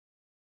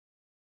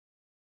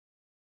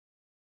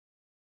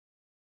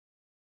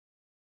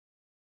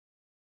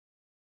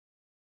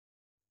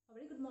A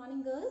very good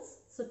morning, girls.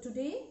 So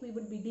today we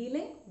would be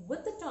dealing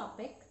with the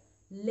topic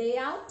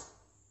layout,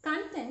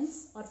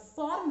 contents or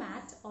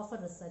format of a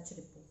research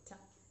report.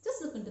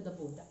 Just look into the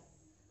board.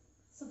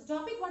 So the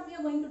topic what we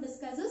are going to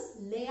discuss is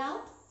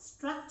layout,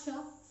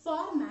 structure,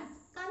 format,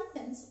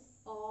 contents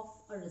of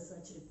a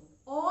research report.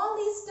 All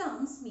these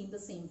terms mean the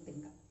same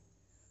thing.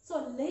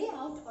 So a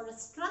layout or a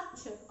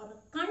structure or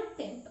a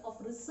content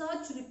of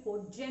research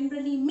report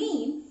generally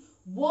mean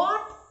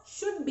what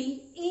should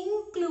be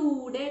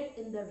included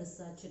in the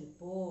research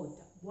report.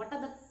 What are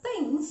the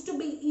things to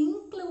be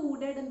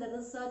included in the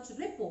research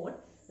report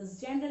is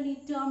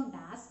generally termed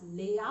as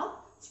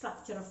layout,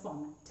 structure or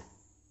format.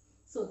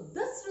 So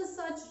this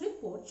research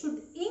report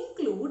should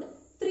include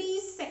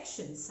 3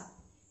 sections.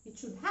 It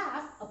should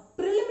have a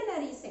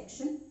preliminary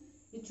section,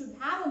 it should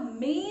have a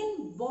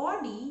main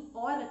body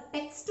or a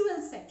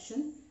textual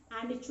section,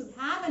 and it should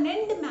have an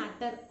end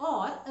matter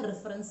or a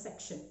reference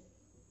section.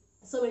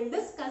 So we'll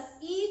discuss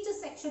each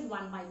section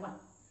one by one.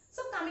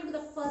 So coming to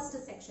the first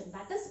section,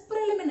 that is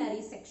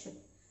preliminary section.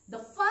 The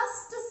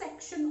first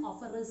section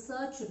of a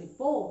research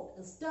report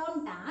is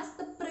termed as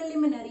the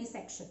preliminary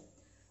section.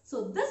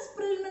 So this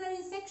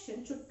preliminary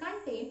section should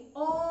contain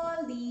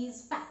all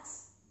these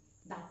facts.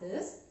 That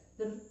is,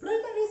 the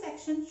preliminary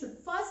section should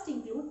first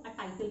include a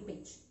title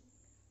page.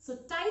 So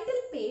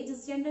title page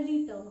is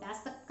generally termed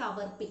as the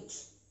cover page,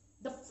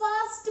 the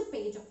first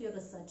page of your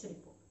research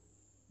report.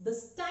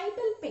 This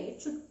title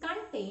page should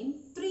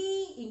contain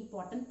 3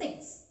 important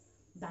things.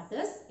 That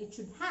is, it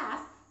should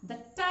have the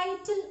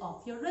title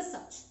of your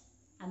research.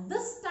 And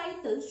this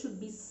title should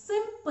be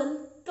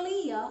simple,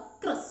 clear,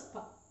 crisp.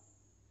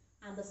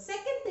 And the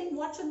second thing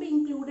what should be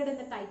included in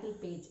the title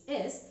page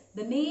is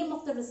the name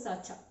of the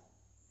researcher.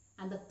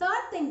 And the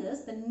third thing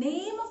is the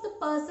name of the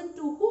person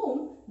to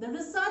whom the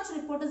research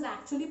report is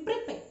actually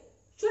prepared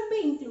should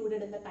be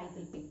included in the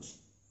title page.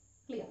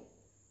 Clear?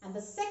 And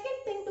the second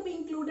thing to be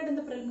included in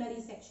the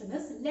preliminary section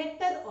is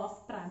letter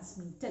of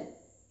transmittal.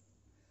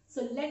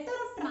 So letter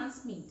of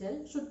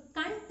transmittal should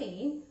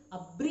contain a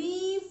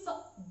brief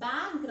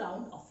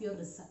background of your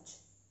research.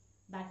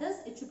 That is,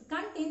 it should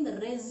contain the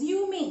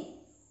resume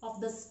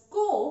of the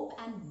scope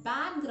and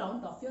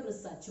background of your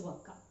research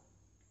work.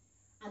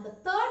 And the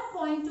third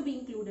point to be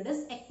included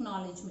is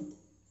acknowledgement.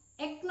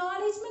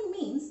 Acknowledgement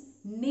means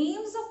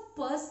names of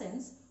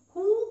persons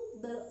who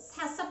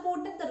has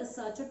supported the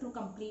researcher to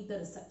complete the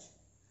research.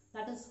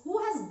 That is, who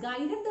has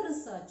guided the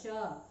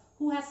researcher,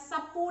 who has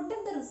supported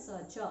the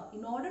researcher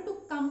in order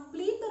to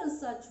complete the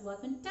research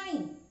work in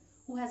time,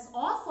 who has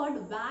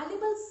offered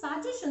valuable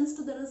suggestions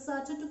to the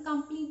researcher to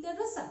complete their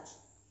research.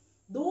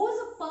 Those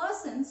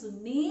persons'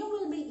 name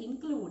will be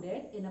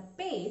included in a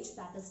page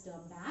that is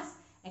termed as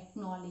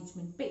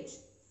acknowledgement page.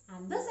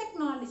 And this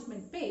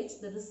acknowledgement page,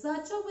 the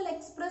researcher will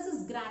express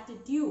his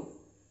gratitude,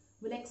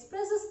 will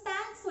express his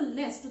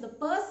thankfulness to the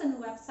person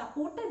who have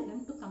supported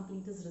him to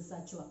complete his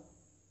research work.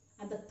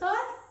 And the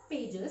third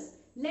page is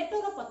letter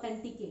of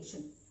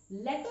authentication.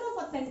 Letter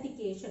of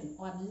authentication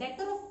or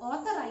letter of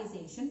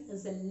authorization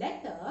is a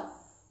letter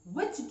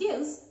which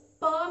gives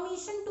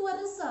permission to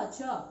a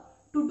researcher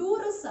to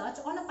do research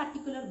on a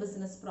particular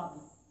business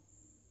problem.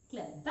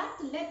 Clear? That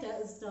letter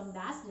is termed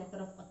as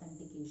letter of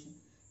authentication.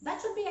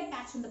 That should be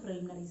attached in the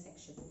preliminary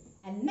section.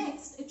 And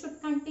next, it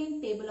should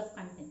contain table of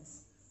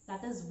contents.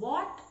 That is,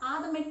 what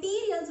are the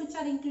materials which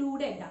are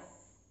included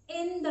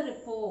in the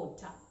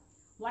report?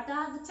 What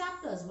are the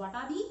chapters? What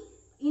are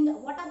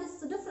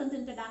the different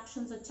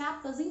introductions or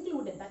chapters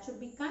included? That should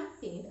be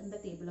contained in the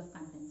table of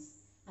contents.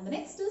 And the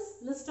next is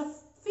list of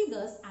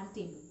figures and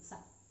tables.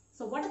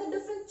 So what are the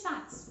different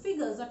charts,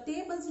 figures or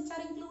tables which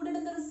are included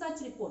in the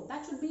research report?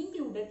 That should be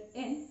included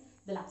in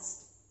the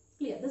last.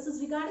 Clear? This is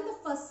regarding the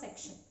first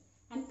section.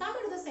 And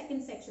coming to the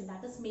second section,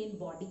 that is main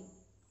body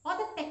or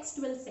the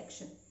textual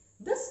section.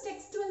 This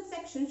textual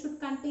section should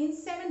contain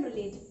 7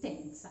 related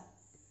things.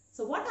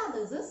 So what are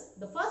those is,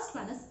 the first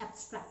one is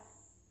abstract.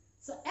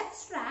 So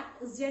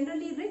abstract is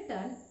generally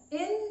written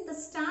in the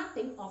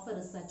starting of a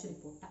research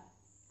report.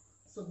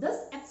 So this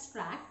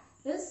abstract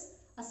is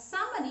a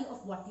summary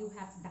of what you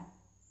have done.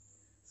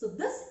 So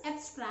this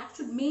abstract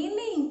should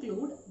mainly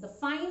include the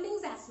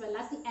findings as well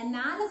as the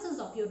analysis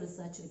of your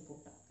research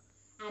report.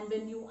 And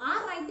when you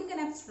are writing an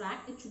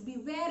abstract, it should be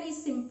very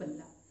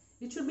simple.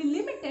 It should be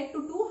limited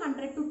to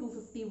 200 to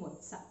 250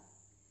 words.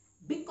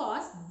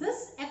 Because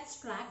this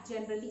abstract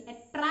generally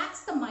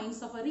attracts the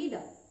minds of a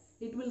reader.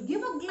 It will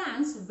give a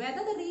glance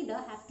whether the reader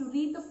has to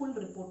read the full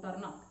report or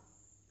not.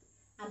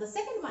 And the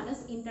second one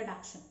is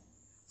introduction.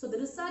 So the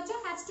researcher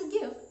has to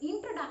give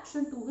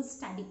introduction to his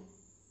study.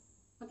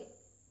 Okay,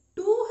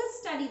 to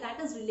his study, that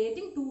is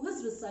relating to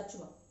his research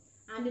work.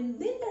 And in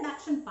the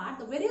introduction part,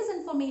 the various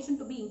information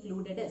to be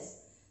included is,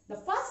 the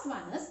first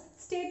one is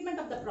statement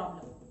of the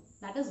problem.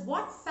 That is,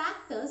 what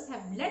factors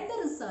have led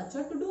the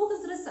researcher to do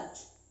his research.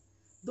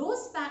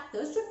 Those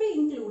factors should be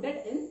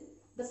included in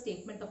the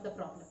statement of the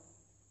problem.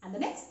 And the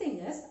next thing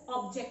is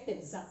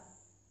objectives.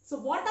 So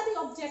what are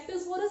the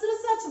objectives for his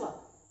research work?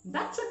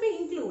 That should be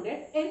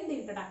included in the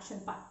introduction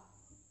part.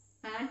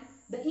 And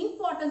the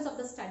importance of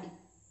the study.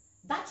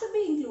 That should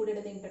be included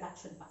in the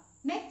introduction part.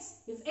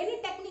 Next, if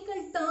any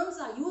technical terms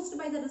are used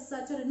by the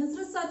researcher in his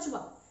research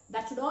work,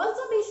 that should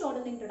also be shown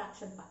in the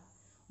introduction part.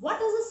 What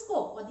is the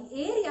scope or the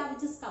area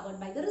which is covered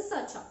by the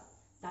researcher?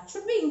 That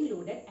should be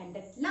included. And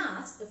at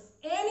last, if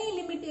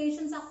any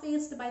limitations are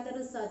faced by the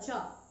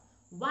researcher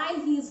while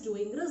he is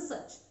doing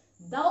research,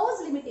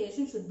 those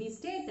limitations should be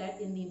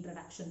stated in the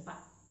introduction part.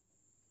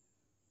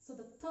 So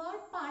the third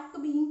part to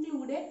be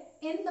included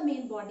in the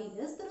main body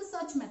is the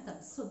research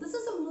methods. So this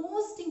is the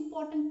most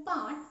important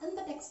part in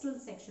the textual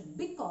section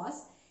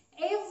because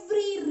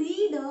every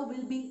reader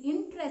will be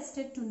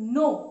interested to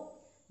know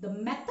the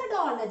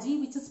methodology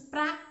which is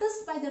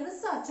practiced by the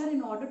researcher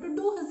in order to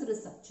do his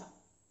research.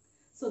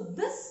 So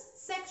this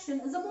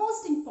section is the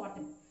most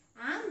important,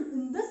 and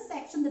in this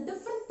section the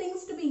different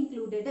things to be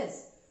included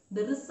is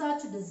the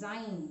research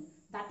design,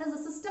 that is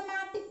a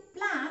systematic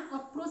plan or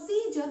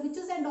procedure which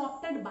is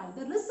adopted by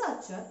the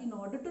researcher in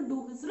order to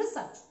do his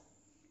research.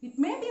 It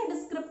may be a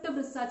descriptive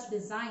research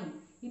design,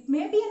 it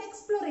may be an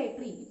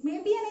exploratory, it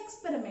may be an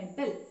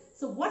experimental.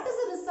 So what is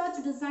the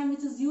research design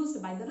which is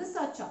used by the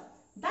researcher?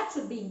 That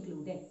should be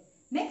included.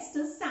 Next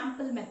is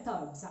sample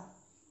methods.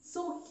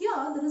 So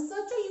here the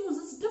researcher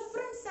uses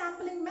different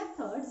sampling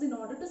methods in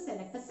order to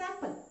select a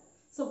sample.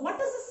 So what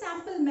is a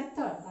sample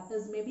method? That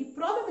is maybe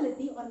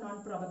probability or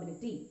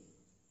non-probability.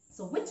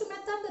 So which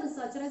method the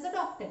researcher has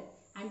adopted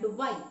and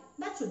why?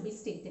 That should be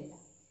stated.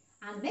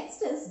 And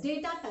next is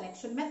data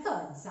collection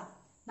methods.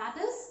 That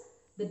is,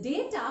 the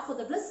data for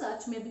the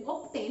research may be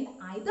obtained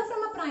either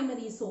from a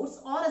primary source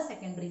or a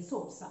secondary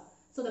source.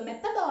 So the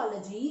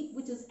methodology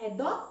which is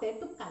adopted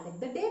to collect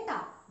the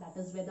data, that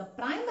is whether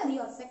primary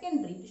or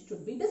secondary,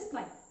 should be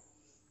described.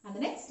 And the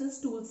next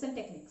is tools and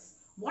techniques.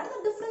 What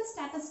are the different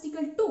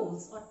statistical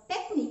tools or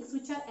techniques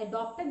which are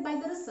adopted by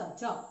the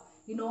researcher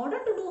in order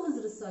to do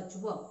his research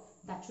work?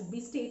 That should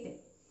be stated.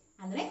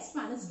 And the next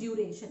one is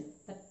duration,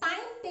 the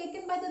time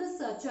taken by the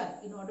researcher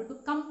in order to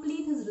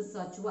complete his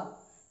research work.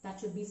 That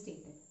should be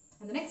stated.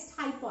 And the next,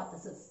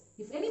 hypothesis,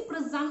 if any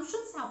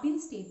presumptions have been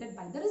stated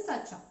by the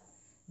researcher,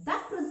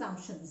 that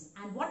presumptions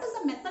and what is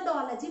the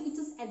methodology which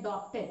is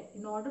adopted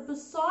in order to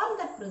solve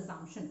that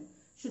presumption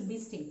should be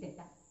stated.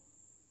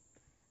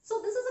 So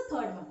this is the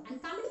third one,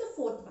 and coming to the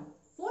fourth one.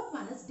 Fourth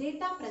one is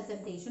data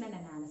presentation and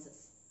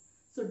analysis.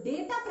 So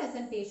data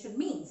presentation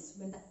means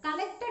when the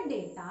collected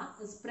data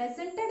is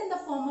presented in the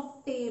form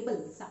of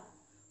tables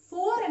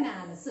for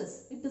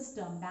analysis, it is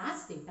termed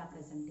as data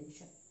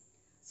presentation.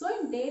 So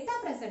in data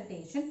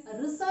presentation,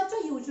 a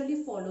researcher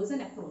usually follows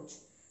an approach.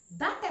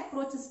 That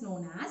approach is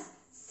known as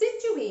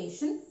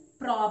situation,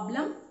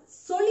 problem,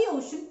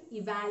 solution,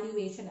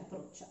 evaluation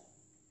approach.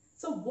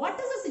 So what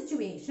is a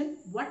situation,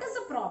 what is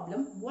a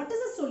problem, what is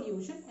a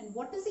solution, and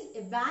what is the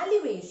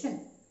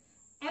evaluation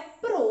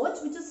approach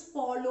which is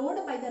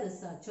followed by the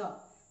researcher?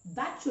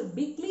 That should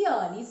be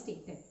clearly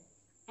stated.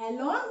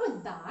 Along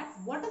with that,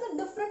 what are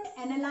the different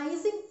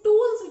analyzing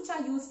tools which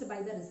are used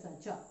by the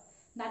researcher?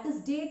 That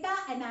is data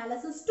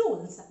analysis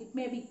tools. It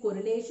may be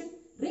correlation,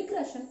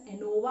 regression,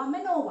 ANOVA,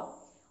 MANOVA,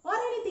 or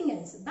anything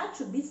else. That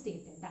should be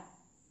stated.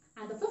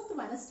 And the fifth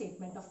one is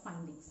statement of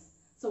findings.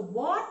 So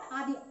what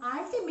are the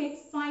ultimate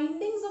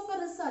findings of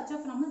a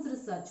researcher from his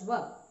research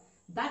work?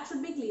 That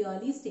should be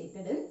clearly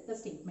stated in the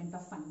statement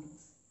of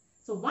findings.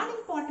 So one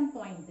important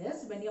point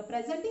is when you are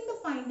presenting the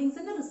findings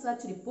in a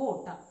research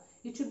report,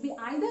 it should be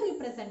either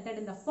represented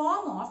in the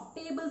form of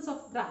tables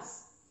of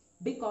graphs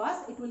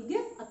because it will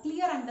give a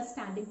clear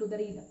understanding to the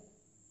reader.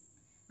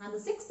 And the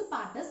sixth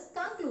part is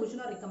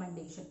conclusion or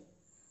recommendation.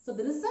 So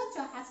the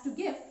researcher has to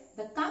give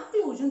the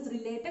conclusions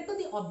related to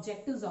the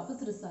objectives of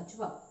his research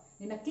work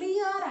in a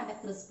clear and a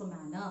crisp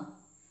manner.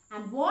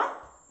 And what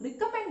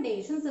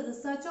recommendations the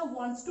researcher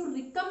wants to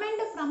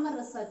recommend from a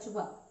research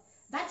work,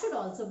 that should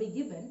also be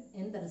given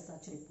in the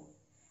research report.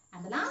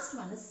 And the last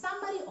one is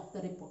summary of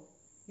the report.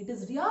 It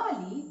is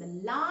really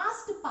the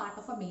last part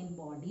of a main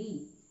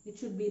body. It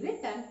should be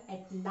written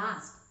at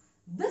last.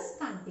 This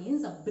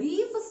contains a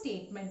brief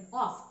statement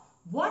of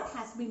what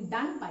has been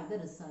done by the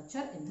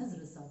researcher in his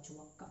research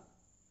work.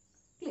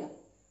 Clear?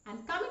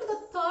 And coming to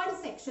the third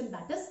section,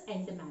 that is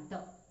end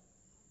matter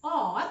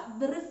or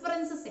the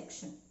reference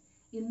section.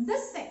 In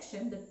this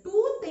section, the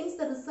two things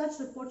the research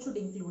report should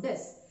include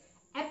is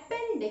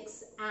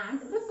appendix and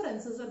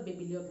references or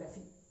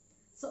bibliography.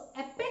 So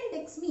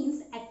appendix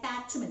means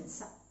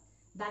attachments.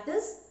 That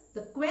is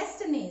the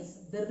questionnaires,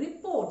 the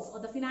reports or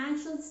the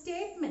financial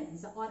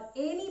statements or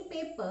any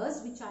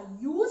papers which are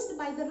used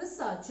by the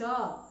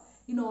researcher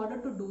in order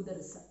to do the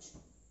research.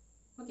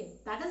 Okay,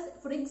 that is,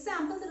 for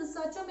example, the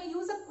researcher may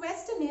use a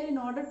questionnaire in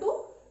order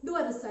to do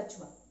a research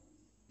work.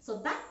 So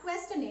that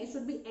questionnaire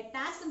should be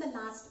attached in the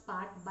last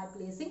part by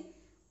placing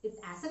it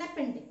as an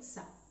appendix.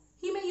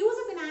 He may use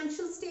a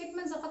financial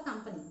statements of a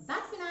company.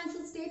 That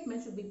financial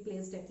statement should be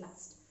placed at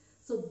last.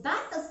 So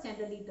that is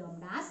generally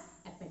termed as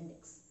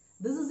appendix.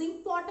 This is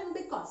important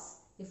because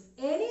if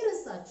any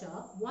researcher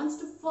wants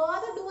to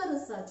further do a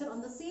research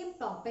on the same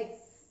topic,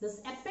 this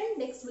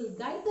appendix will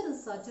guide the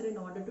researcher in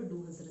order to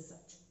do his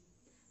research.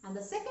 And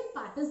the second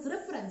part is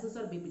references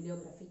or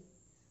bibliography.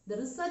 The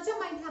researcher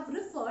might have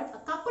referred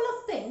a couple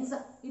of things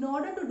in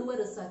order to do a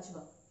research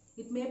work.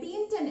 It may be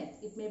internet,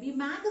 it may be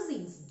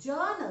magazines,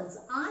 journals,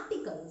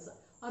 articles,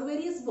 or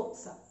various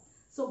books.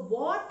 So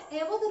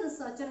whatever the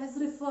researcher has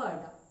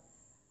referred,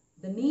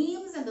 the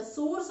names and the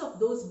source of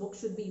those books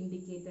should be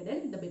indicated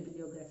in the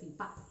bibliography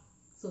part.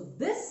 So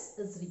this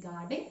is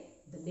regarding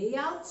the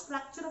layout,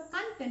 structure of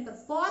content or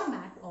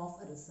format of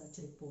a research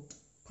report.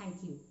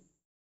 Thank you.